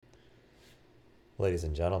Ladies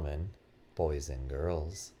and gentlemen, boys and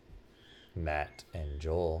girls, Matt and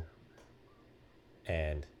Joel,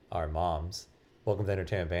 and our moms, welcome to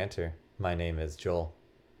Entertainment Banter. My name is Joel.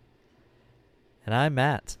 And I'm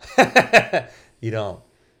Matt. You don't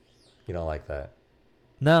like that.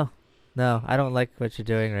 No, I don't like what you're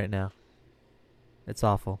doing right now. It's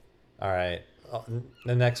awful. All right.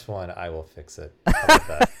 The next one, I will fix it. How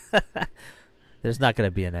about that? There's not going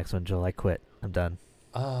to be a next one, Joel. I quit. I'm done.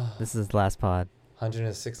 This is the last pod.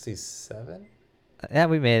 167? Yeah,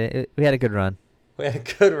 we made it. We had a good run. We had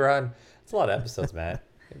a good run. It's a lot of episodes, Matt.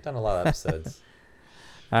 We've done a lot of episodes.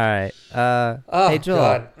 All right. Oh, hey, Joel.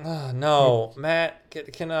 God. Oh, no. Matt,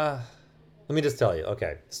 can let me just tell you.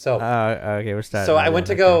 Okay. So, okay, we're starting. so I went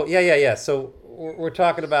to go. Yeah. So we're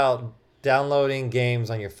talking about downloading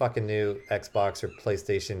games on your fucking new Xbox or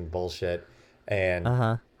PlayStation bullshit. And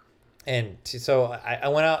so I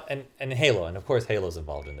went out and Halo, and of course Halo's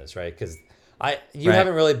involved in this, right? Because you Right.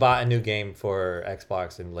 haven't really bought a new game for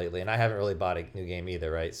Xbox and lately, and I haven't really bought a new game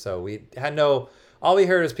either, right? So we had all we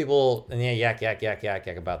heard is people and yak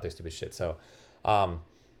about their stupid shit. So, Well,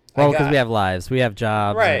 because we have lives, we have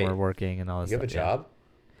jobs, Right. and we're working and all this. You have a stuff, job?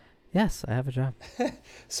 Yeah. Yes, I have a job.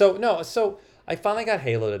 So I finally got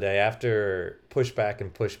Halo today after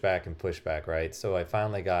pushback, right? So I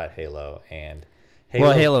finally got Halo and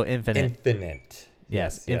Halo Infinite. Infinite.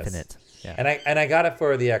 Yes, Infinite. Yeah. And I got it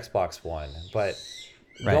for the Xbox One, but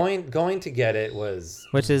Right. going to get it was,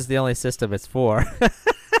 Which is the only system it's for.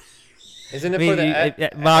 isn't I it mean, for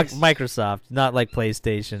the Microsoft, not like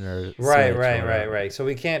PlayStation or Right, Switch or whatever. right. So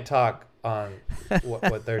we can't talk on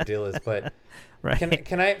what their deal is, but Right.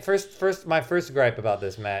 can I first my first gripe about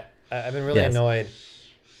this, Matt? I've been really Yes. annoyed.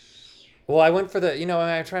 Well, I went for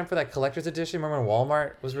I tried for that collector's edition. Remember when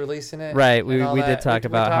Walmart was releasing it? Right, and we all did that? talk We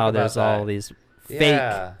about talked how about there's all that. these fake,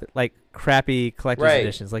 Yeah. like crappy collector's Right.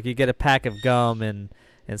 editions. Like you get a pack of gum and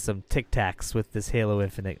some Tic Tacs with this Halo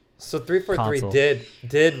Infinite. So 343 console.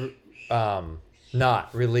 did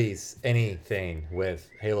not release anything with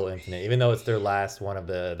Halo Infinite, even though it's their last one of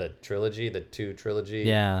the trilogy, the two trilogy,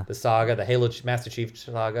 Yeah. the saga, the Halo Master Chief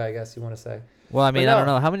saga, I guess you want to say. Well, I mean, But I don't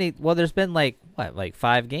no. know how many. Well, there's been like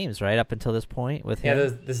 5 games, right, up until this point with Yeah,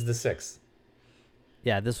 him. this is the sixth.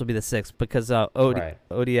 Yeah, this will be the 6th because Right.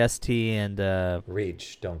 ODST and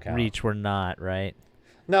Reach don't count. Reach were not, right?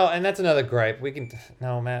 No, and that's another gripe.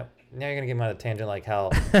 No, Matt. Now you're gonna get me on a tangent like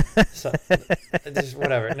hell. So, just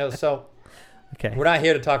whatever. No, so Okay. we're not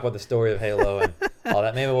here to talk about the story of Halo and all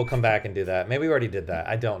that. Maybe we'll come back and do that. Maybe we already did that.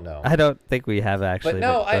 I don't know. I don't think we have actually. But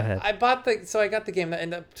no, go ahead. I got the game,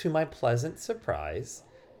 and to my pleasant surprise,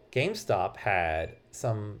 GameStop had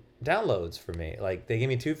some downloads for me. Like they gave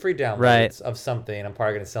me 2 free downloads Right. of something. I'm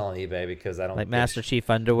probably gonna sell on eBay because I don't Like give Master Chief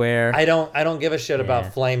underwear. I don't give a shit Yeah.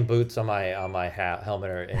 about flame boots on my helmet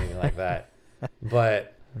or anything like that.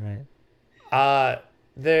 But Right.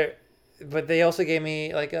 but they also gave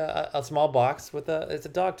me like a small box with it's a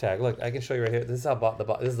dog tag. Look, I can show you right here. This is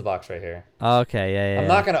this is the box right here. Okay. Yeah. I'm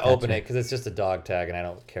not gonna Gotcha. open it because it's just a dog tag, and I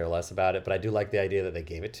don't care less about it. But I do like the idea that they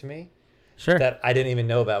gave it to me Sure. that I didn't even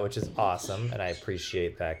know about, which is awesome, and I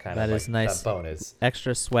appreciate that kind That of is like nice. that bonus.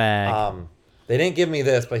 Extra swag. They didn't give me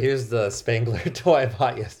this, but here's the Spangler toy I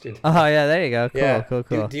bought yesterday. Oh yeah, there you go. Cool. Yeah.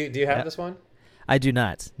 Cool. Do you have Yeah. this one? I do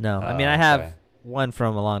not. No. I mean, I okay. have one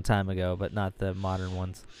from a long time ago, but not the modern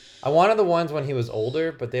ones. I wanted the ones when he was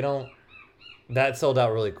older, but they don't. That sold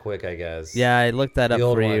out really quick, I guess. Yeah, I looked that The up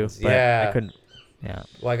old for you, ones, but yeah. I couldn't. Yeah.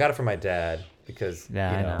 Well, I got it from my dad because.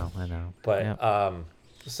 Yeah, you know. I know. But Yep.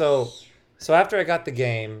 so after I got the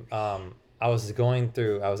game, I was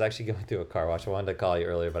actually going through a car wash. I wanted to call you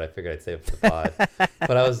earlier, but I figured I'd save it for the pod.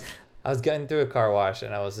 But I was getting through a car wash,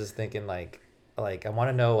 and I was just thinking like I want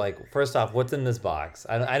to know, like, first off, what's in this box?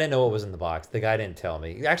 I didn't know what was in the box. The guy didn't tell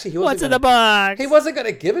me. Actually, he wasn't What's in the box? He wasn't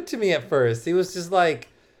gonna give it to me at first. He was just like,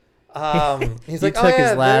 he's You like, oh took his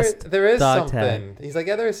yeah, last there is dog something. He's like,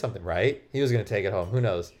 yeah, there is something, right? He was gonna take it home. Who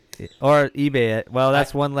knows? Or eBay it. Well,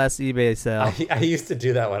 that's one less eBay sale. I used to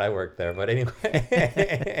do that when I worked there, but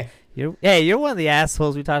anyway, You're one of the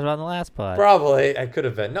assholes we talked about in the last pod. probably I could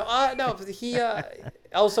have been. No. He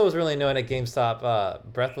also was really annoying at GameStop.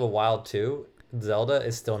 Breath of the Wild 2, Zelda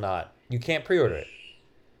is still not. You can't pre-order it.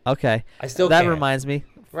 Okay. I still That can't. reminds me.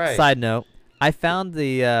 Right. Side note. I found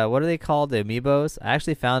the what are they called? The amiibos. I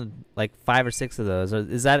actually found like 5 or 6 of those.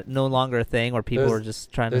 Is that no longer a thing where people There's- are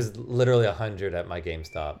just trying There's to? literally 100 at my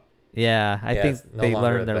GameStop. Yeah, I Yeah, think it's no they longer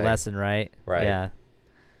a learned their thing. lesson, right? Right. Yeah.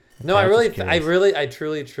 No, Yeah, I I was just curious. I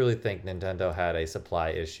truly think Nintendo had a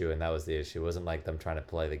supply issue, and that was the issue. It wasn't like them trying to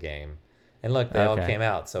play the game. And look, they all Okay. came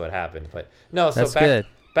out, so it happened. But no, so That's good.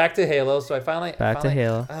 back to Halo. So I finally Back to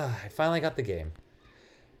Halo. I finally got the game,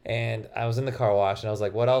 And I was in the car wash and I was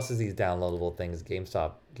like, what else is these downloadable things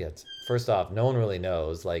GameStop gets? First off, no one really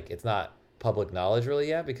knows. Like, it's not public knowledge really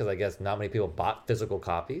yet because I guess not many people bought physical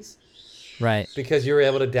copies Right. because you were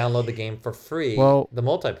able to download the game for free, Well, the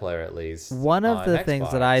multiplayer at least. one of on the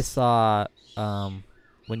things that I Xbox. saw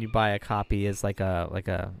when you buy a copy is like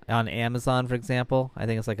a on Amazon, for example. I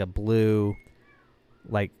think it's like a blue,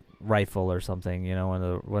 like rifle or something. You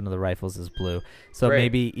know, one of the rifles is blue. So Great.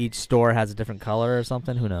 maybe each store has a different color or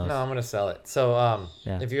something. Who knows? No, I'm gonna sell it. So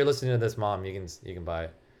Yeah. if you're listening to this, Mom, you can buy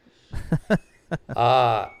it.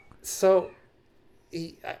 So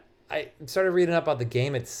I started reading up about the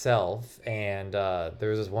game itself, and there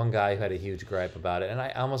was this one guy who had a huge gripe about it, and I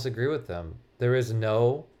almost agree with him. There is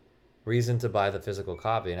no reason to buy the physical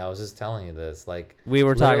copy, and I was just telling you this. Like, We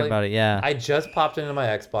were talking literally, about it. Yeah. I just popped into my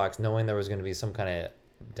Xbox knowing there was going to be some kind of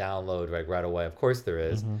download like right away. Of course there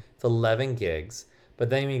is. Mm-hmm. It's 11 gigs. But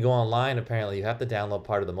then when you go online, apparently you have to download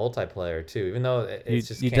part of the multiplayer too, even though it's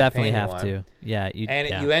just You definitely campaign have one. to. Yeah. And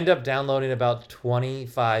yeah. you end up downloading about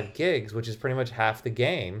 25 gigs, which is pretty much half the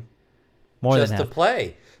game More just than to half.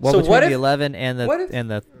 play. Well, So between what the if 11 and what if-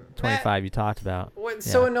 the 25 you talked about. what's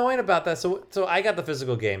Yeah. so annoying about that? So I got the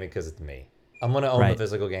physical game because it's me. I'm gonna own Right. the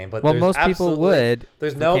physical game, but Well, there's most people absolutely- would.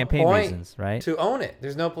 There's for no campaign point reasons, right? to own it.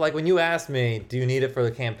 There's no like when you ask me, do you need it for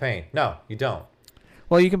the campaign? No, you don't.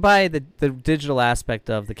 Well, you can buy the digital aspect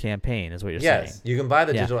of the campaign, is what you're saying. Yes, you can buy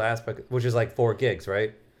the Yeah. digital aspect, which is like 4 gigs,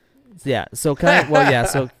 right? Yeah. So can I? Well,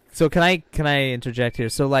 yeah. So can I interject here?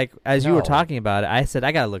 So like as you were No. talking about it, I said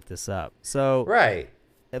I gotta look this up. So Right.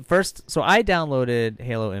 at first, so I downloaded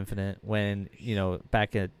Halo Infinite when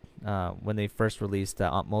back at when they first released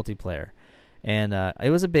multiplayer, and it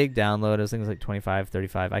was a big download. I think it was like 25,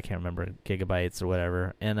 35. I can't remember gigabytes or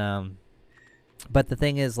whatever. And but the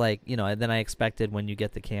thing is, like and then I expected when you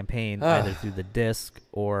get the campaign either through the disc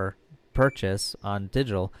or purchase on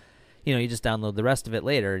digital, you just download the rest of it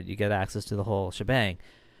later. You get access to the whole shebang.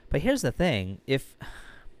 But here's the thing: if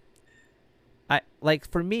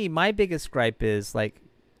for me, my biggest gripe is like,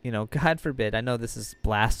 God forbid. I know this is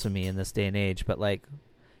blasphemy in this day and age, but like,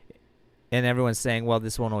 and everyone's saying, well,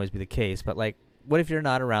 this won't always be the case. But like, what if you're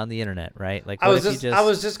not around the internet, right? Like, I what was if just, you I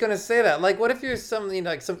was just gonna say that. Like, what if you're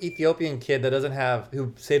like some Ethiopian kid that doesn't have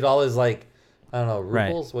who saved all his like, I don't know, Right.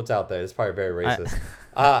 rubles. What's out there? It's probably very I- racist.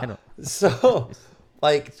 I don't- So,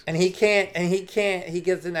 like, and he gets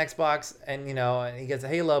an Xbox and and he gets a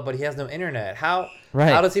Halo, but he has no internet. How Right.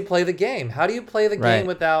 How does he play the game? How do you play the Right. game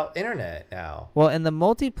without internet now? Well, in the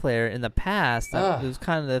multiplayer in the past, that Ugh. was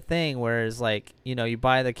kind of the thing. Whereas, like, you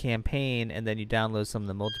buy the campaign and then you download some of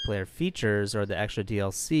the multiplayer features or the extra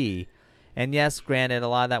DLC. And yes, granted, a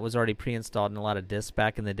lot of that was already pre-installed in a lot of discs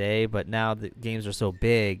back in the day. But now the games are so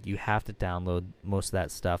big, you have to download most of that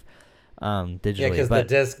stuff digitally. Yeah, because but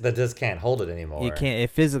the disc can't hold it anymore. you can't.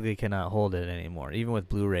 It physically cannot hold it anymore. Even with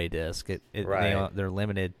Blu-ray disc, Right. they're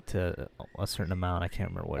limited to a certain amount. I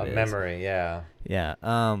can't remember what A it is. memory, yeah. Yeah.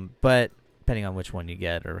 But depending on which one you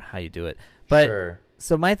get or how you do it. But Sure.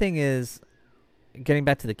 so my thing is getting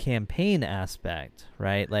back to the campaign aspect,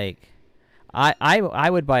 right? Like I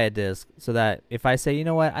would buy a disc so that if I say, you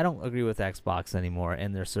know what, I don't agree with Xbox anymore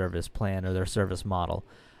and their service plan or their service model,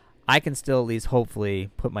 I can still at least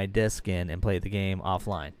hopefully put my disc in and play the game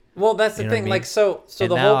offline. Well, that's the You know what I thing. mean? Like, so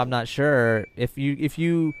And the now whole I'm not sure if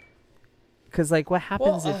you because like what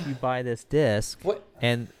happens Well, if you buy this disc what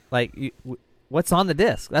and like what's on the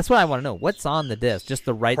disc? That's what I want to know. What's on the disc? Just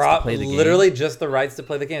the rights to play the game. literally just the rights to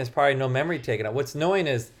play the game. There's probably no memory taken out. What's annoying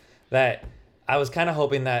is that I was kind of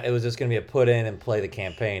hoping that it was just going to be a put in and play the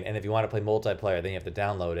campaign. And if you want to play multiplayer, then you have to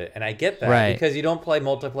download it. And I get that Right. because you don't play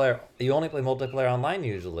multiplayer. You only play multiplayer online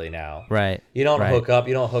usually now. Right. You don't Right. hook up.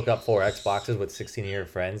 You don't hook up 4 Xboxes with 16 of your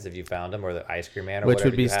friends if you found them, or the Ice Cream Man, or Which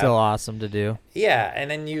whatever would be you have. still awesome to do. Yeah, and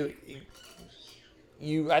then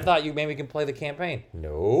I thought you maybe can play the campaign.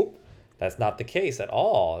 Nope, that's not the case at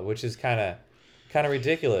all, which is kind of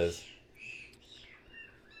ridiculous.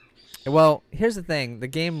 Well, here's the thing: the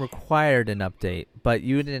game required an update, but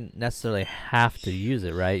you didn't necessarily have to use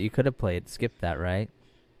it, right? You could have skipped that, right?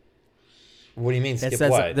 What do you mean It skip says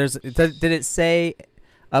what? did it say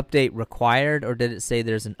update required, or did it say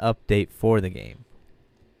there's an update for the game?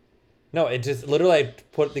 No, it just literally I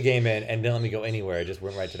put the game in and didn't let me go anywhere. It just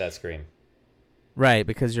went right to that screen. Right,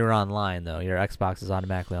 because you're online though. Your Xbox is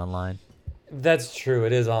automatically online. That's true.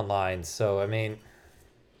 It is online. So I mean,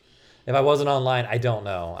 if I wasn't online, I don't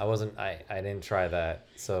know. I wasn't. I didn't try that.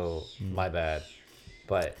 So my bad.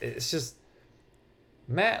 But it's just,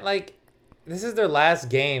 Matt. Like, this is their last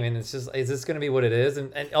game, and it's just, is this gonna be what it is?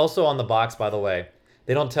 And also on the box, by the way,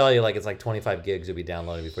 they don't tell you like it's like 25 gigs you'll be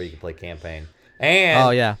downloading before you can play campaign. And Oh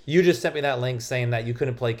yeah. you just sent me that link saying that you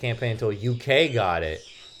couldn't play campaign until UK got it.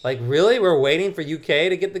 Like, really? We're waiting for UK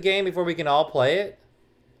to get the game before we can all play it?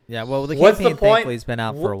 Yeah, well, the What's the campaign point? thankfully has been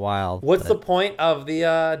out for a while. What's the but- point of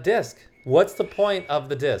the disc? What's the point of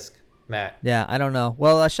the disc, Matt? Yeah, I don't know.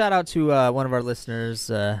 Well, a shout out to one of our listeners,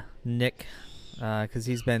 Nick, because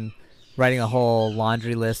he's been writing a whole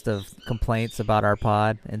laundry list of complaints about our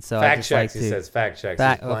pod, and so I Fact just checks, like he to says. Fact checks.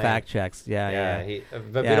 fact checks. Yeah.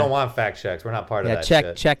 But we Yeah. don't want fact checks. We're not part of Yeah, that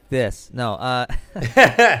shit. check this. No,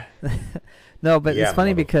 no, but Yeah, it's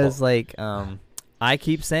funny motherfucker. because like I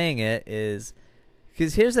keep saying it is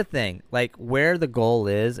because here's the thing, like where the goal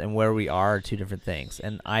is and where we are two different things.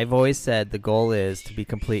 And I've always said the goal is to be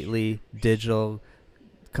completely digital,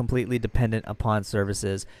 completely dependent upon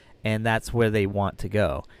services, and that's where they want to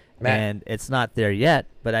go. Matt. And it's not there yet,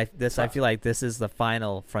 but I feel like this is the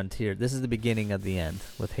final frontier. This is the beginning of the end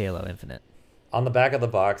with Halo Infinite. On the back of the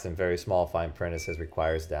box in very small fine print, it says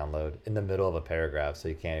requires download in the middle of a paragraph, so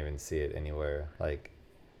you can't even see it anywhere. Like,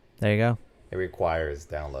 There you go. it requires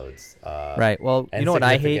downloads. Right. Well, and you know what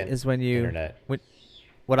I hate significant is when you internet.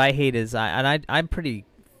 what I hate is I'm pretty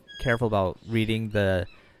careful about reading the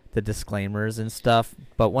disclaimers and stuff.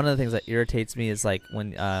 But one of the things that irritates me is like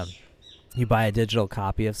when you buy a digital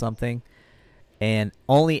copy of something, and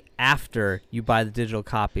only after you buy the digital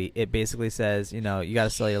copy, it basically says, you know, you got to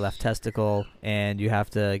sell your left testicle and you have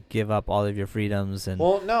to give up all of your freedoms and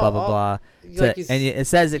Well, no, blah blah blah. like And it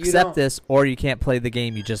says you accept don't- this or you can't play the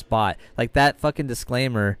game you just bought. Like that fucking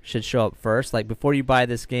disclaimer should show up first. Like before you buy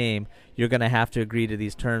this game, you're gonna have to agree to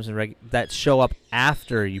these terms and that show up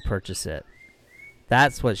after you purchase it.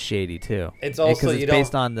 That's what's shady too. It's also because you it's don't-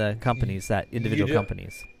 based on the companies, that individual do-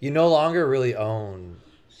 companies. You no longer really own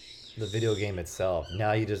the video game itself.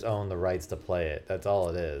 Now you just own the rights to play it. That's all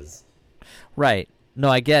it is. Right. No,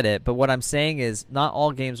 I get it. But what I'm saying is not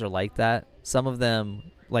all games are like that. Some of them,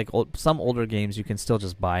 like some older games, you can still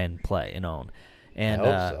just buy and play and own. And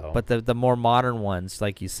I hope so. but the more modern ones,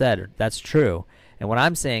 like you said, that's true. And what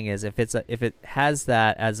I'm saying is if it has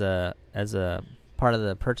that as a part of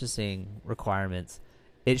the purchasing requirements,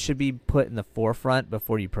 it should be put in the forefront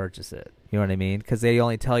before you purchase it. You know what I mean? Because they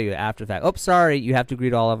only tell you after the fact, oh, sorry, you have to agree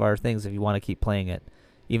to all of our things if you want to keep playing it,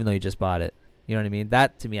 even though you just bought it. You know what I mean?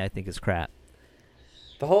 That, to me, I think is crap.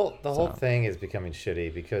 The whole So- thing is becoming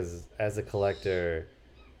shitty because as a collector,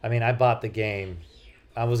 I mean, I bought the game.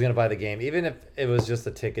 I was gonna buy the game, even if it was just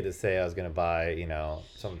a ticket to say I was gonna buy, you know,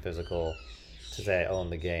 something physical to say I own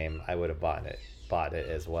the game. I would have bought it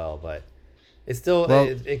as well. But it's still Well,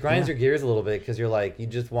 it grinds yeah. your gears a little bit because you're like, you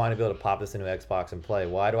just want to be able to pop this into Xbox and play.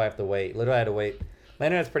 Why do I have to wait? Literally, I had to wait. My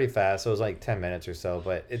internet's pretty fast, so it was like 10 minutes or so.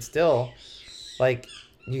 But it's still like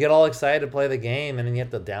you get all excited to play the game and then you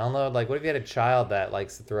have to download. Like, what if you had a child that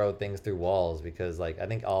likes to throw things through walls? Because like I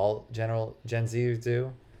think all Gen Zers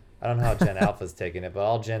do. I don't know how Gen Alpha's taking it, but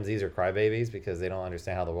all Gen Zs are crybabies because they don't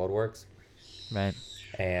understand how the world works, Right.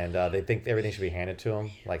 and they think everything should be handed to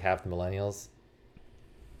them. Like half the millennials.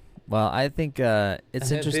 Well, I think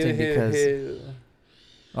it's interesting because...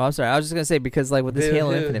 Oh, I'm sorry. I was just gonna say because like with this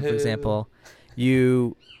Halo Infinite, for example,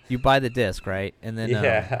 you buy the disc, right? And then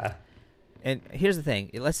yeah. and here's the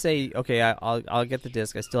thing. Let's say okay, I'll get the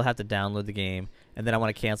disc. I still have to download the game, and then I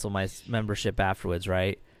want to cancel my membership afterwards,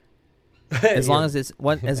 right? As long as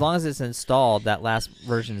it's installed, that last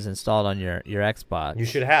version is installed on your Xbox. You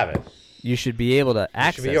should have it. You should be able to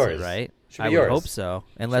access it, yours. right? Should be I would yours. hope so,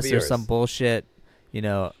 unless be there's yours. some bullshit,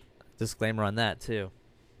 disclaimer on that too.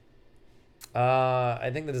 I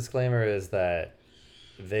think the disclaimer is that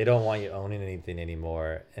they don't want you owning anything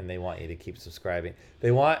anymore, and they want you to keep subscribing.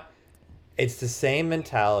 It's the same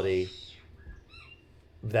mentality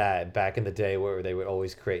that back in the day where they would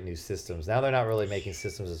always create new systems. Now they're not really making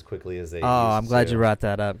systems as quickly as they used I'm glad to. you brought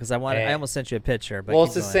that up because I And- almost sent you a picture. But Well,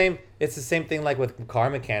 keep it's the going. same. It's the same thing like with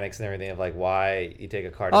car mechanics and everything of like why you take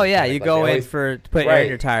a car. To Oh the yeah, mechanic. you Like, go they in always- to put air in Right.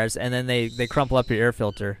 your tires, and then they crumple up your air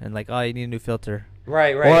filter, and like, oh, you need a new filter,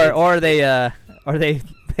 right. It's- or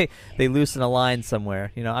they loosen a line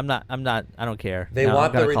somewhere. I don't care. They No,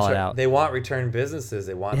 want I'm the gonna call it return. out. They want return businesses.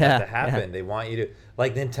 They want Yeah, that to happen. yeah. They want you to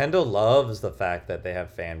like Nintendo loves the fact that they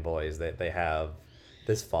have fanboys. That they have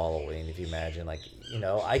this following. If you imagine, like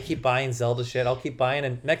I keep buying Zelda shit. I'll keep buying,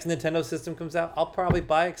 and next Nintendo system comes out, I'll probably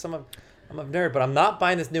buy it because I'm a nerd. But I'm not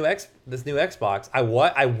buying this new Xbox.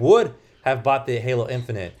 I would have bought the Halo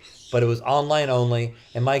Infinite, but it was online only,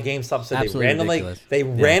 and my GameStop said Absolutely ridiculous. they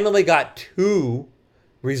Yeah. randomly got two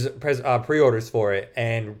pre-orders for it,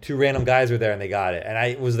 and two random guys were there and they got it, and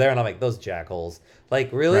I was there and I'm like, those jackals, like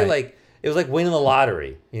really, Right. like it was like winning the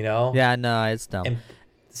lottery, Yeah, no, it's dumb. And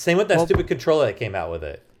same with that Well- stupid controller that came out with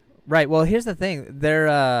it. Right. Well, here's the thing. They're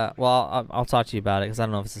well, I'll talk to you about it because I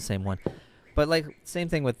don't know if it's the same one. But like same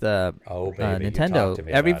thing with the Oh baby, you Nintendo. talk to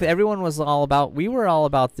me about it. Everyone was all about. We were all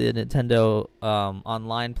about the Nintendo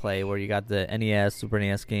online play where you got the NES, Super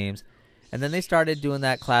NES games, and then they started doing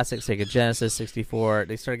that classic Sega Genesis 64.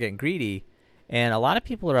 They started getting greedy, and a lot of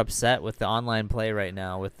people are upset with the online play right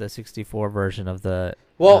now with the 64 version of the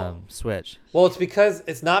Switch. Well,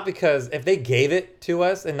 it's not because if they gave it to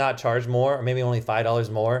us and not charge more, or maybe only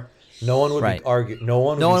 $5 more, no one would Right. argue. No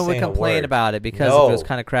one would, No be one would saying a complain word. about it because No. it was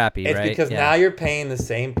kind of crappy, It's right? because Yeah. now you're paying the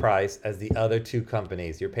same price as the other two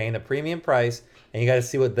companies. You're paying a premium price, and you got to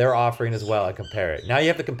see what they're offering as well and compare it. Now you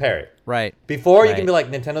have to compare it. Right. Before you Right. can be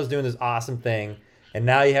like, Nintendo's doing this awesome thing, and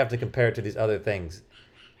now you have to compare it to these other things.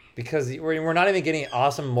 Because we're not even getting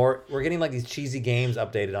we're getting like these cheesy games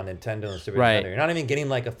updated on Nintendo and Super Right. Nintendo. You're not even getting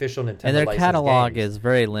like official Nintendo And their licensed catalog games. is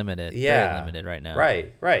very limited. Yeah. Very limited right now.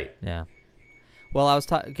 Right. Yeah. Well, I was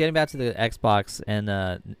getting back to the Xbox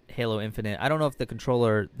and Halo Infinite. I don't know if the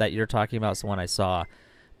controller that you're talking about is the one I saw,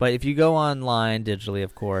 but if you go online digitally,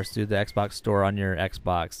 of course, through the Xbox store on your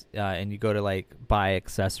Xbox, and you go to like buy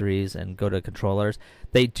accessories and go to controllers,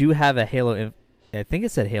 they do have a I think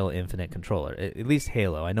it said Halo Infinite controller. At least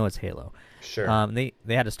Halo. I know it's Halo. Sure. They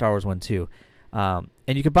had a Star Wars one too, and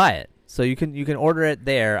you could buy it. So you can order it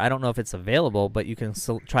there. I don't know if it's available, but you can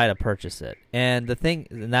try to purchase it. And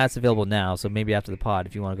that's available now. So maybe after the pod,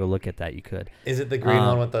 if you want to go look at that, you could. Is it the green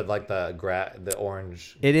one with the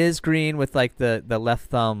orange? It is green with like the left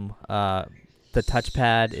thumb. The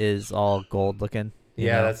touchpad is all gold looking.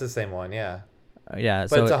 Yeah, that's the same one. Yeah. Yeah.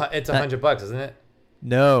 But So it's $100, isn't it?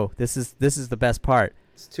 no, this is the best part.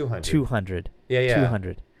 It's 200. 200. Yeah.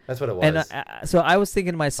 200. That's what it was. And so I was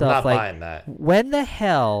thinking to I'm myself, not like, buying that. when the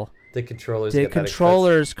hell The controllers. did get that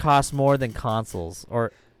controllers cost more than consoles?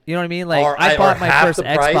 Or you know what I mean? Like Or I bought or my half first the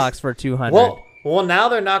price? Xbox for 200. Well, now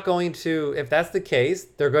they're not going to. If that's the case,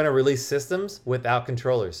 they're going to release systems without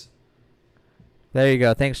controllers. There you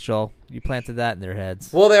go. Thanks, Joel. You planted that in their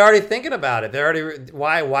heads. Well, they're already thinking about it. They're already.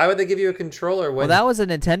 Why would they give you a controller when? Well, that was a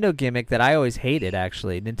Nintendo gimmick that I always hated.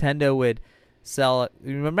 Actually, Nintendo would sell.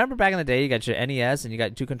 You remember back in the day, you got your NES and you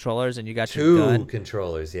got two controllers and you got your two gun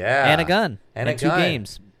controllers, yeah, and a gun and a two gun.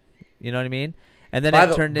 games. You know what I mean? And then By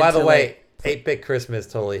it turned into. By the way, like, 8-Bit Christmas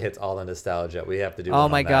totally hits all the nostalgia. We have to do. oh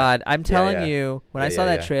one my on that. God! I'm telling yeah. you, when Yeah, I saw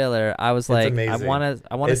yeah, that yeah. trailer, I was like, I amazing. want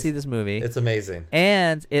to It's- see this movie. It's amazing.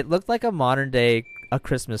 And it looked like a modern day A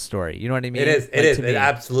Christmas Story. You know what I mean? It is. Like, It is. to It me.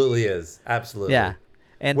 absolutely is. Absolutely. Yeah.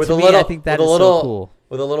 And With to a me, little, I think that with is a little, so cool.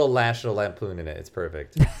 With a little National Lampoon in it, it's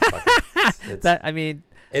perfect. It's- That I mean,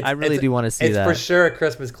 it's- I really it's- do want to see it's that. for sure a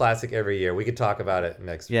Christmas classic every year. We could talk about it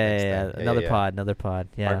next. Yeah, next yeah. thing. Another pod.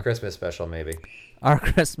 Yeah. Our Christmas special, maybe. Our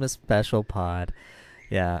Christmas special pod.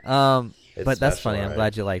 Yeah. It's But that's special, funny. I'm right?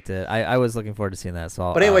 glad you liked it. I was looking forward to seeing that.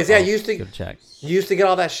 So. But anyways, yeah, I'll you used to- give it a check. You used to get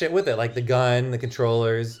all that shit with it, like the gun, the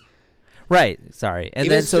controllers. Right. Sorry. And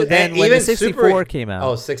Even then su- when even the 64 Super- came out.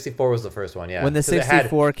 Oh, 64 was the first one, yeah. when the 'Cause it had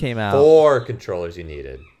 64 came out. 4 controllers you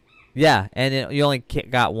needed. Yeah, and you only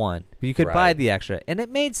got one, but you could buy Right. the extra, and it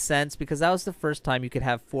made sense because that was the first time you could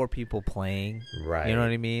have 4 people playing. Right. You know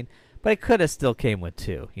what I mean? But it could have still came with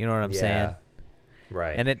 2. You know what I'm saying?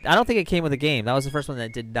 Right. And I don't think it came with a game. That was the first one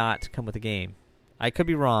that did not come with a game. I could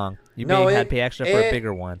be wrong. You No, may have it- to pay extra for a it-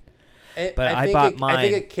 bigger one. It- but I think bought I mine.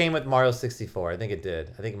 think it came with Mario 64. I think it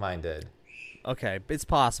did. I think mine did. Okay, it's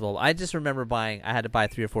possible. I just remember I had to buy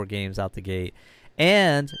 3 or 4 games out the gate.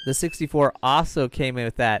 And the 64 also came in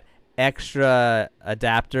with that extra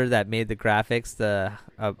adapter that made the graphics a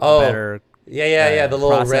better Yeah. The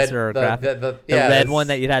little red, processor or the graphic- the the red this- one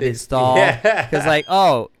that you'd have to this- install. Yeah. Because like,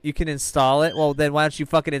 oh, you can install it. Well, then why don't you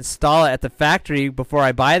fucking install it at the factory before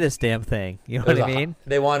I buy this damn thing? You know It was what I mean?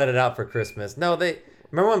 They wanted it out for Christmas. No, they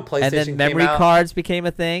remember when PlayStation And then came memory out? cards became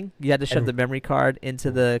a thing. You had to shove And- the memory card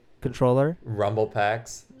into the controller, Rumble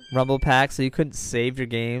packs. Rumble pack, so you couldn't save your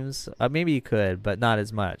games. Maybe you could, but not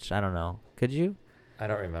as much. I don't know. Could you? I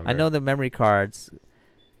don't remember. I know the memory cards,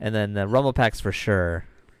 and then the Rumble packs for sure.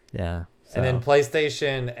 Yeah. And then so.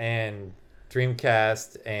 PlayStation and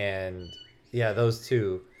Dreamcast and those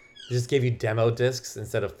two just gave you demo discs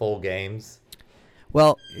instead of full games.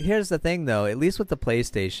 Well, here's the thing, though. At least with the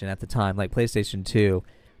PlayStation at the time, like PlayStation 2,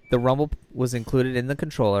 the Rumble was included in the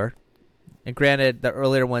controller. And granted, the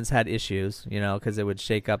earlier ones had issues, because it would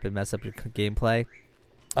shake up and mess up your gameplay.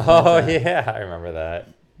 Oh, yeah, I remember that.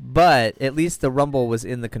 But at least the Rumble was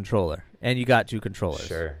in the controller, and you got 2 controllers.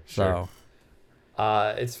 Sure. So,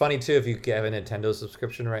 It's funny, too, if you have a Nintendo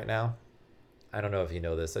subscription right now. I don't know if you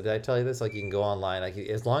know this. Did I tell you this? Like, you can go online. Like,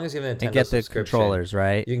 as long as you have a Nintendo and get the subscription, controllers,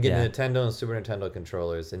 right? you can get yeah. Nintendo and Super Nintendo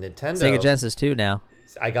controllers. And Nintendo... Sega Genesis 2 now.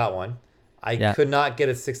 I got one. I could not get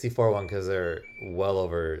a 64 one because they're well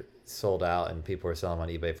over sold out and people are selling them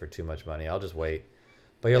on eBay for too much money. I'll just wait.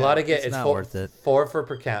 But you're allowed to get it's not four, worth it. four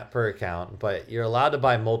per account, but you're allowed to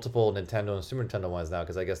buy multiple Nintendo and Super Nintendo ones now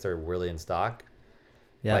because I guess they're really in stock.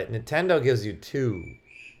 Yeah. But Nintendo gives you two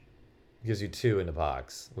in the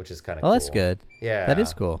box, which is kind of cool. Oh, that's good. Yeah. That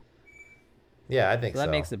is cool. Yeah, I think so.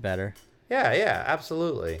 That makes it better. Yeah,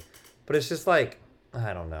 absolutely. But it's just like,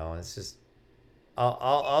 I don't know. It's just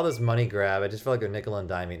all this money grab. I just feel like they're nickel and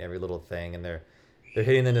diming every little thing, and they're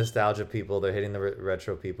hitting the nostalgia people, they're hitting the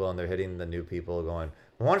retro people, and they're hitting the new people going,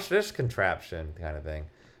 watch this contraption kind of thing.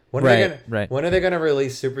 When are they gonna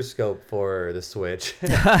release Super Scope for the Switch?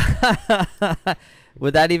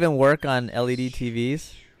 Would that even work on LED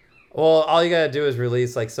TVs? Well, all you gotta do is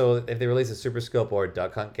release so if they release a Super Scope or a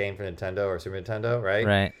Duck Hunt game for Nintendo or Super Nintendo, right?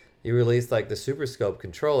 Right. You release like the Super Scope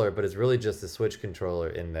controller, but it's really just the Switch controller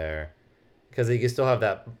in there, because you can still have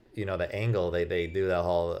that, the angle. They do that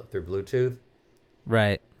all through Bluetooth.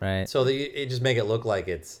 Right. So it just make it look like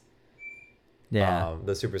it's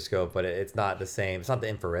the Super Scope, but it's not the same. It's not the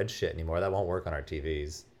infrared shit anymore. That won't work on our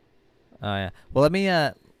TVs. Oh yeah. Well, let me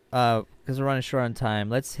because we're running short on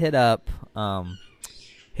time. Let's hit up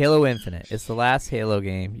Halo Infinite. It's the last Halo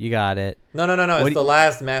game. You got it. No. It's the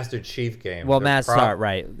last Master Chief game. Well,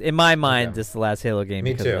 right. In my mind, this is the last Halo game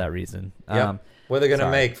Me because too. of that reason. Yep. What are they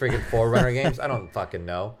gonna make? Freaking Forerunner games? I don't fucking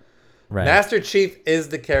know. Right. Master Chief is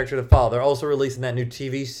the character to follow. They're also releasing that new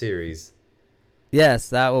TV series. Yes,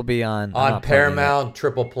 that will be on Paramount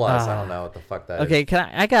Triple Plus. I don't know what the fuck that is. Okay,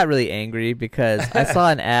 I got really angry because I saw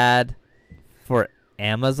an ad for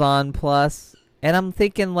Amazon Plus, and I'm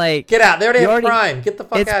thinking like, get out! They already have Prime. Get the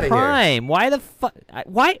fuck out of here. It's Prime. Why the fuck?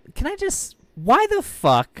 Why the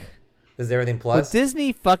fuck? Is everything Plus? With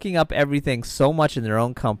Disney fucking up everything so much in their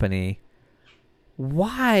own company,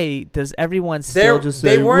 why does everyone still just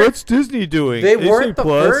say, what's Disney doing? They weren't the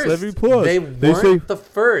first. They weren't weren't the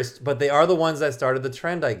first, but they are the ones that started the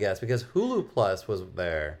trend, I guess, because Hulu Plus was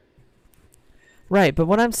there. Right, but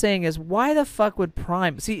what I'm saying is, why the fuck would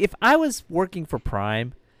Prime... See, if I was working for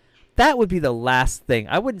Prime, that would be the last thing.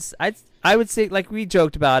 I would say, like we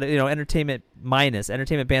joked about it, entertainment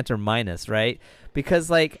banter minus, right?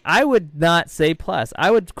 Because, I would not say Plus.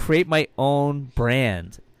 I would create my own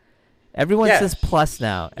brand. Everyone says Plus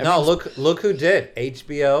now. Look who did.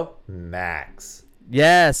 HBO Max.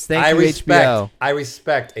 Yes, thank you, HBO. I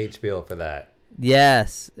respect HBO for that.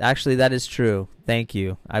 Yes, actually, that is true. Thank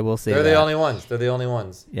you. I will say They're the only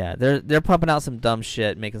ones. Yeah, they're pumping out some dumb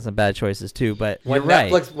shit, making some bad choices too. But when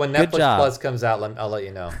Netflix Plus comes out, I'll let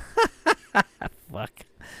you know. Fuck.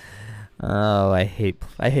 Oh, I hate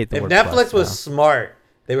the word Plus. If Netflix was smart,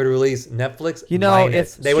 they would release Netflix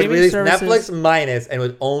minus. If they would release Netflix minus, and it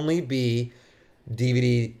would only be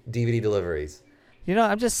DVD deliveries.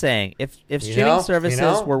 I'm just saying, if streaming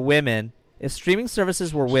services were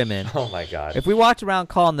women, oh my god, if we walked around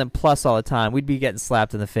calling them Plus all the time, we'd be getting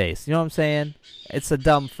slapped in the face. You know what I'm saying? It's a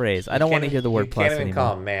dumb phrase. I don't want to hear the word Plus anymore. You can't even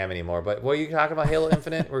call them ma'am anymore. But what are you talking about? Halo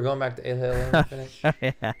Infinite? We're going back to Halo Infinite.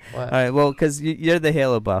 Yeah. What? All right. Well, because you're the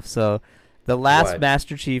Halo buff, so the last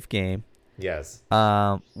Master Chief game. Yes.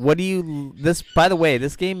 What do you by the way,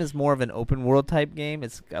 this game is more of an open world type game.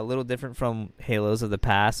 It's a little different from Halos of the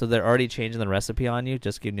past, so they're already changing the recipe on you,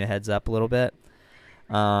 just giving you a heads up a little bit.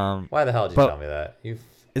 Why the hell did you tell me that?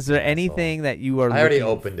 Is there anything that you are I already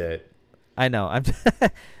opened it. I know. I'm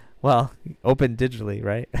well, open digitally,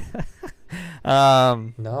 right?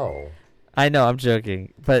 No. I know, I'm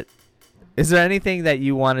joking. But is there anything that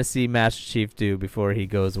you want to see Master Chief do before he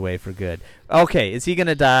goes away for good? Okay, is he going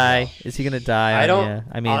to die? No. Is he going to die? I don't.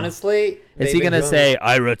 I mean, honestly, is he going to say,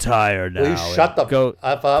 I retire now? Will you shut the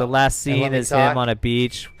F up? The last scene is him on a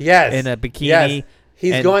beach in a bikini.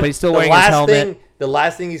 Yes. But he's still wearing his helmet. The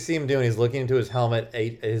last thing you see him doing, he's looking into his helmet,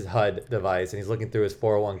 his HUD device, and he's looking through his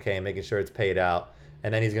 401k, making sure it's paid out.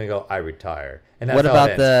 And then he's gonna go, I retire. And that's what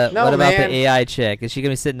about the the AI chick? Is she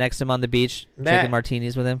gonna be sitting next to him on the beach, drinking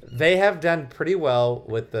martinis with him? They have done pretty well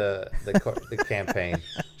with the campaign.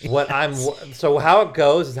 So how it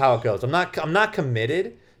goes is how it goes. I'm not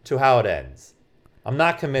committed to how it ends. I'm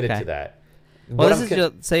not committed to that. Well, this is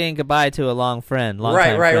just saying goodbye to a long friend.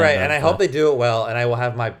 Right. And I hope they do it well, and I will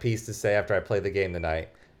have my piece to say after I play the game tonight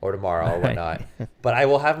or tomorrow or whatnot. But I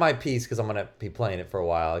will have my piece because I'm going to be playing it for a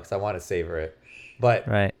while because I want to savor it.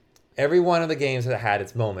 But every one of the games that had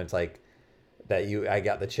its moments, like that I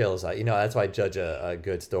got the chills. That's why I judge a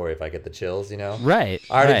good story if I get the chills, Right.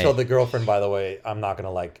 I already told the girlfriend, by the way, I'm not going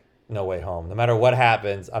to like No Way Home. No matter what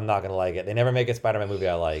happens, I'm not going to like it. They never make a Spider-Man movie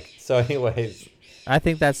I like. So anyways... I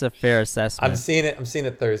think that's a fair assessment. I'm seeing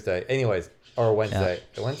it Thursday. Anyways, or Wednesday.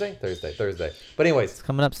 Yeah. Wednesday? Thursday. But anyways. It's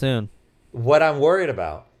coming up soon. What I'm worried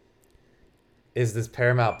about is this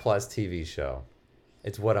Paramount Plus TV show.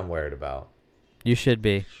 It's what I'm worried about. You should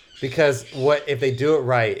be. Because what if they do it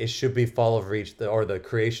right? It should be Fall of Reach, or the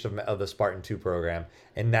creation of the Spartan 2 program,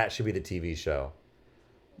 and that should be the TV show.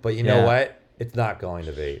 But you know what? It's not going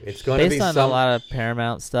to be. It's going to be based on a lot of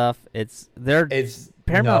Paramount stuff. It's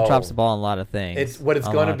Paramount drops the ball on a lot of things. It's what it's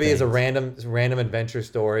going to be is a random adventure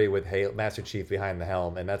story with Master Chief behind the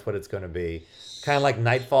helm, and that's what it's going to be. Kind of like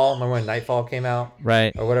Nightfall. Remember when Nightfall came out?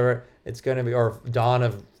 Right. Or whatever. It's going to be, or Dawn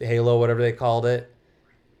of Halo, whatever they called it.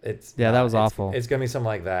 That was awful. It's gonna be something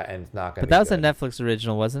like that, and it's not gonna. But that was a Netflix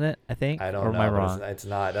original, wasn't it? I think. I don't know. Or am I wrong? It's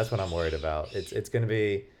not. That's what I'm worried about. It's gonna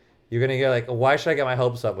be. You're gonna get like, why should I get my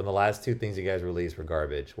hopes up when the last 2 things you guys released were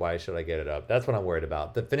garbage? Why should I get it up? That's what I'm worried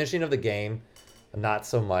about. The finishing of the game, not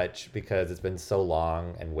so much because it's been so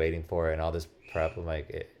long and waiting for it and all this prep. I'm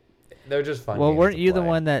like, they're just fun. Well, weren't you the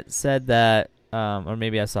one that said that? Or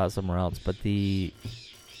maybe I saw it somewhere else. But they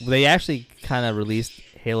actually kind of released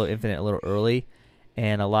Halo Infinite a little early.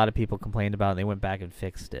 And a lot of people complained about it, and they went back and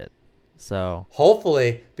fixed it. So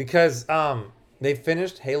hopefully, because they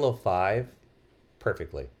finished Halo 5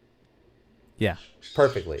 perfectly. Yeah.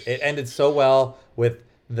 Perfectly. It ended so well with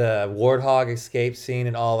the Warthog escape scene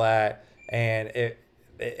and all that, and it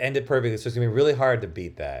ended perfectly. So it's gonna be really hard to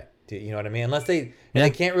beat that. You know what I mean? Unless they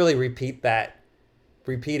can't really repeat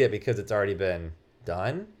it because it's already been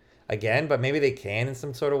done again, but maybe they can in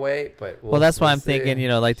some sort of way. But well, that's why I'm thinking,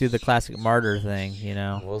 like do the classic martyr thing,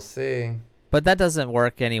 We'll see. But that doesn't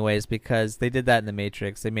work anyways because they did that in the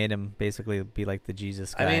Matrix. They made him basically be like the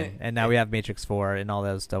Jesus guy, and now we have Matrix 4, and all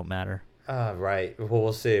those don't matter. Right. Well,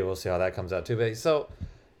 we'll see. We'll see how that comes out too. But so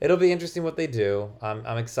it'll be interesting what they do.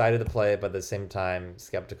 I'm excited to play it, but at the same time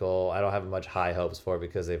skeptical. I don't have much high hopes for it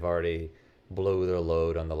because they've already blew their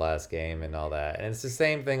load on the last game and all that. And it's the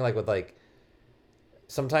same thing like with like.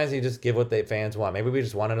 Sometimes you just give what the fans want. Maybe we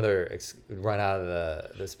just want another run out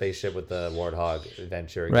of the spaceship with the Warthog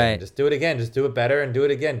adventure again. Right. Just do it again. Just do it better and do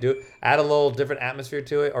it again. Add a little different atmosphere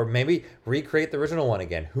to it, or maybe recreate the original one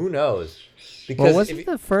again. Who knows? Because wasn't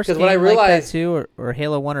the first game like that too, or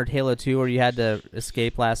Halo 1 or Halo 2, where you had to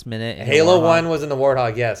escape last minute? Halo 1 was in the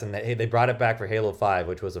Warthog, yes, and they brought it back for Halo 5,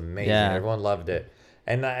 which was amazing. Yeah. Everyone loved it.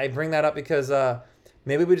 And I bring that up because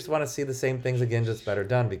maybe we just want to see the same things again, just better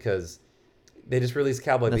done, because they just released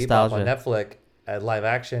Cowboy Bebop on Netflix at live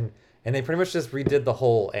action, and they pretty much just redid the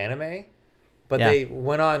whole anime. But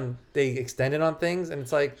they extended on things, and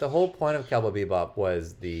it's like the whole point of Cowboy Bebop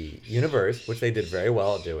was the universe, which they did very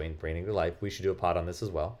well at doing, bringing to life. We should do a pod on this as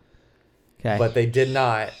well. Okay. But they didn't.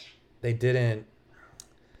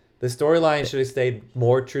 The storyline should have stayed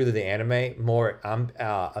more true to the anime, more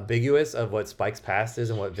ambiguous of what Spike's past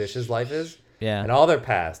is and what Vish's life is. Yeah. And all their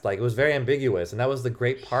past. Like, it was very ambiguous, and that was the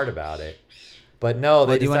great part about it. But no,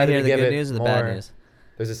 they decided to give it more. Do you want to hear the good news or the bad news?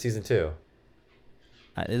 There's a season 2.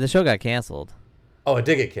 The show got canceled. Oh, it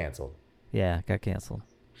did get canceled. Yeah, it got canceled.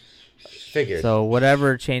 Figured. So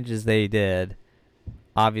whatever changes they did,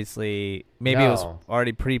 obviously, maybe it was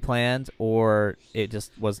already pre-planned, or it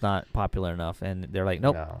just was not popular enough, and they're like,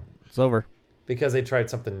 nope, it's over. Because they tried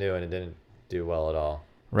something new, and it didn't do well at all.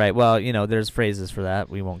 Right. Well, there's phrases for that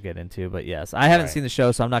we won't get into, but yes. I haven't seen the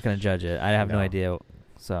show, so I'm not going to judge it. I have no idea,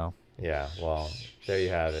 so... Yeah, well, there you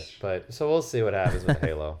have it. But so we'll see what happens with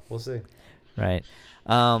Halo. We'll see. Right.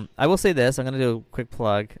 I will say this. I'm going to do a quick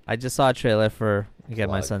plug. I just saw a trailer for... Again,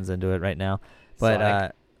 my son's into it right now.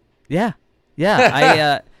 But, yeah.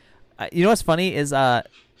 You know what's funny is I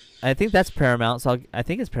think that's Paramount. So I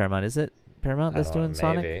think it's Paramount. Is it Paramount that's doing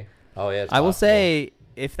Sonic? Maybe. Oh, yeah, it's I will say,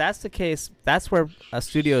 if that's the case, that's where a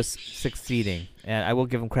studio is succeeding. And I will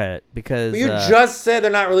give them credit because... But you just said they're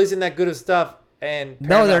not releasing that good of stuff. And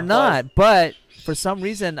no, they're not. But for some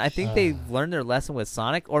reason, I think they've learned their lesson with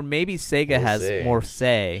Sonic, or maybe Sega has more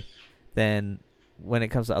say than when it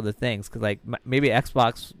comes to other things. Because like maybe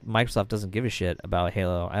Microsoft doesn't give a shit about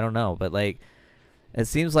Halo. I don't know, but like it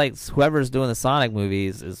seems like whoever's doing the Sonic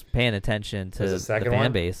movies is paying attention to the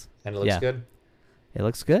fan base. And it looks good. It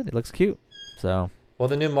looks good. It looks cute. So. Well,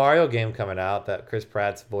 the new Mario game coming out that Chris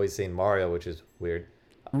Pratt's voicing Mario, which is weird.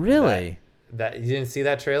 Really? That you didn't see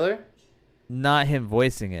that trailer? Not him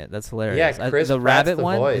voicing it. That's hilarious. Yeah, Chris the Pratt's rabbit the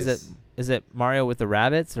one. Voice. Is it Mario with the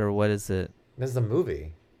rabbits or what is it? This is the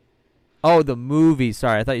movie. Oh, the movie.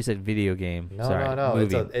 Sorry, I thought you said video game. No.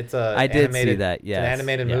 Movie. It's a. I did see that. Yes. It's an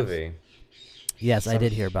animated movie. Yes, I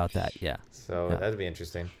did hear about that. Yeah. So that'd be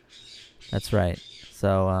interesting. That's right.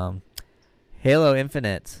 So, Halo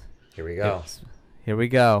Infinite. Here we go. Here we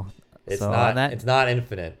go. It's not. It's not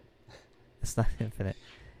infinite. It's not infinite.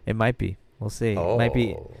 It might be. We'll see. It might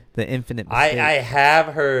be the infinite mistake. I have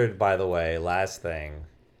heard, by the way, last thing.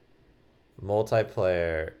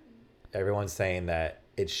 multiplayer, everyone's saying that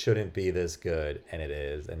it shouldn't be this good, and it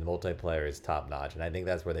is. And multiplayer is top notch, and I think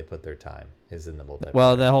that's where they put their time is in the multiplayer.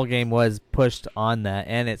 Well, the whole game was pushed on that,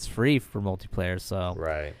 and it's free for multiplayer. So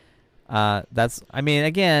right. that's. I mean,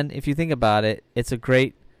 again, if you think about it, it's a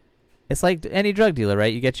great. It's like any drug dealer,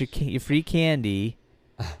 right? You get your free candy,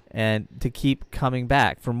 and to keep coming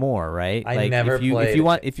back for more, right? I like never if you played.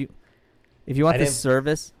 if you want this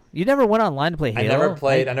service, you never went online to play Halo. I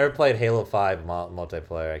never played Halo 5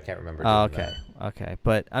 multiplayer. I can't remember. Oh, doing okay, that. okay.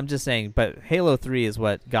 But I'm just saying. But Halo 3 is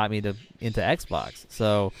what got me into Xbox.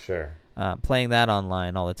 So Sure. playing that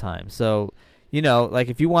online all the time. So like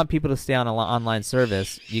if you want people to stay on an online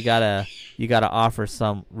service, you gotta offer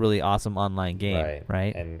some really awesome online game,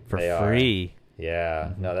 right? And for they free. Yeah.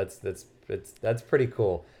 Mm-hmm. No, that's pretty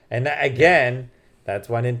cool. And again, that's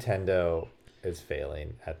why Nintendo is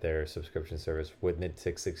failing at their subscription service with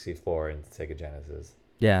Nintendo 64 and Sega Genesis.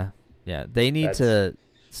 Yeah. They need to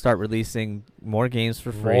start releasing more games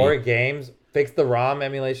for free. More games, fix the ROM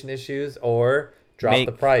emulation issues, or drop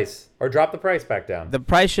the price back down. The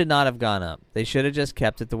price should not have gone up. They should have just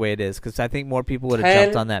kept it the way it is, because I think more people would have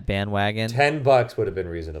jumped on that bandwagon. $10 would have been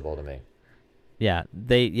reasonable to me. Yeah,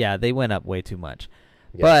 they went up way too much.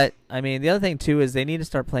 Yes. But I mean, the other thing too is they need to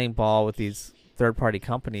start playing ball with these third-party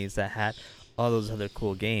companies that had all those other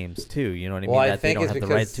cool games too. You know what I mean? That they don't have the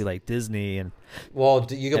rights to, like Disney and. Well,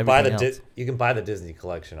 you can buy the Disney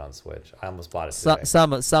collection on Switch. I almost bought it Some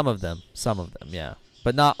today. of them, yeah.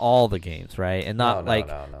 But not all the games, right? And not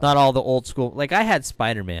No. not all the old school. Like I had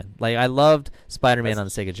Spider-Man. Like I loved Spider-Man on the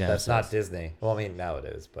Sega Genesis. That's not Disney. Well, I mean now it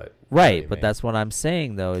is, but right. But that's what I'm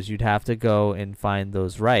saying though, is you'd have to go and find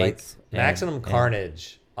those rights. Like Maximum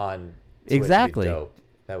Carnage on Switch exactly. would be dope.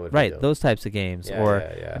 That would be right. dope. Those types of games,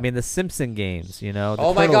 Yeah. I mean the Simpson games. The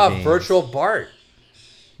oh my Turtle God, games. Virtual Bart.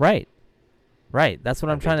 Right. That's what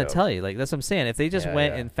I'm trying dope. to tell you. Like that's what I'm saying. If they just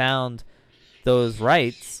went and found those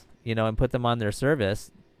rights, and put them on their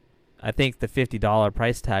service, I think the $50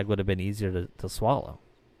 price tag would have been easier to swallow.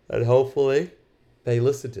 And hopefully they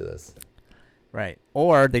listen to this. Right.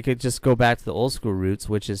 Or they could just go back to the old school roots,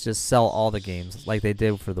 which is just sell all the games like they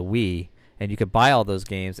did for the Wii, and you could buy all those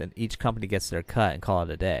games and each company gets their cut and call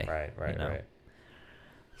it a day. Right.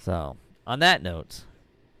 So, on that note,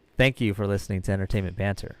 thank you for listening to Entertainment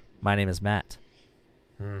Banter. My name is Matt.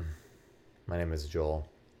 My name is Joel,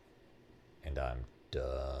 and I'm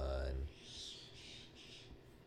done.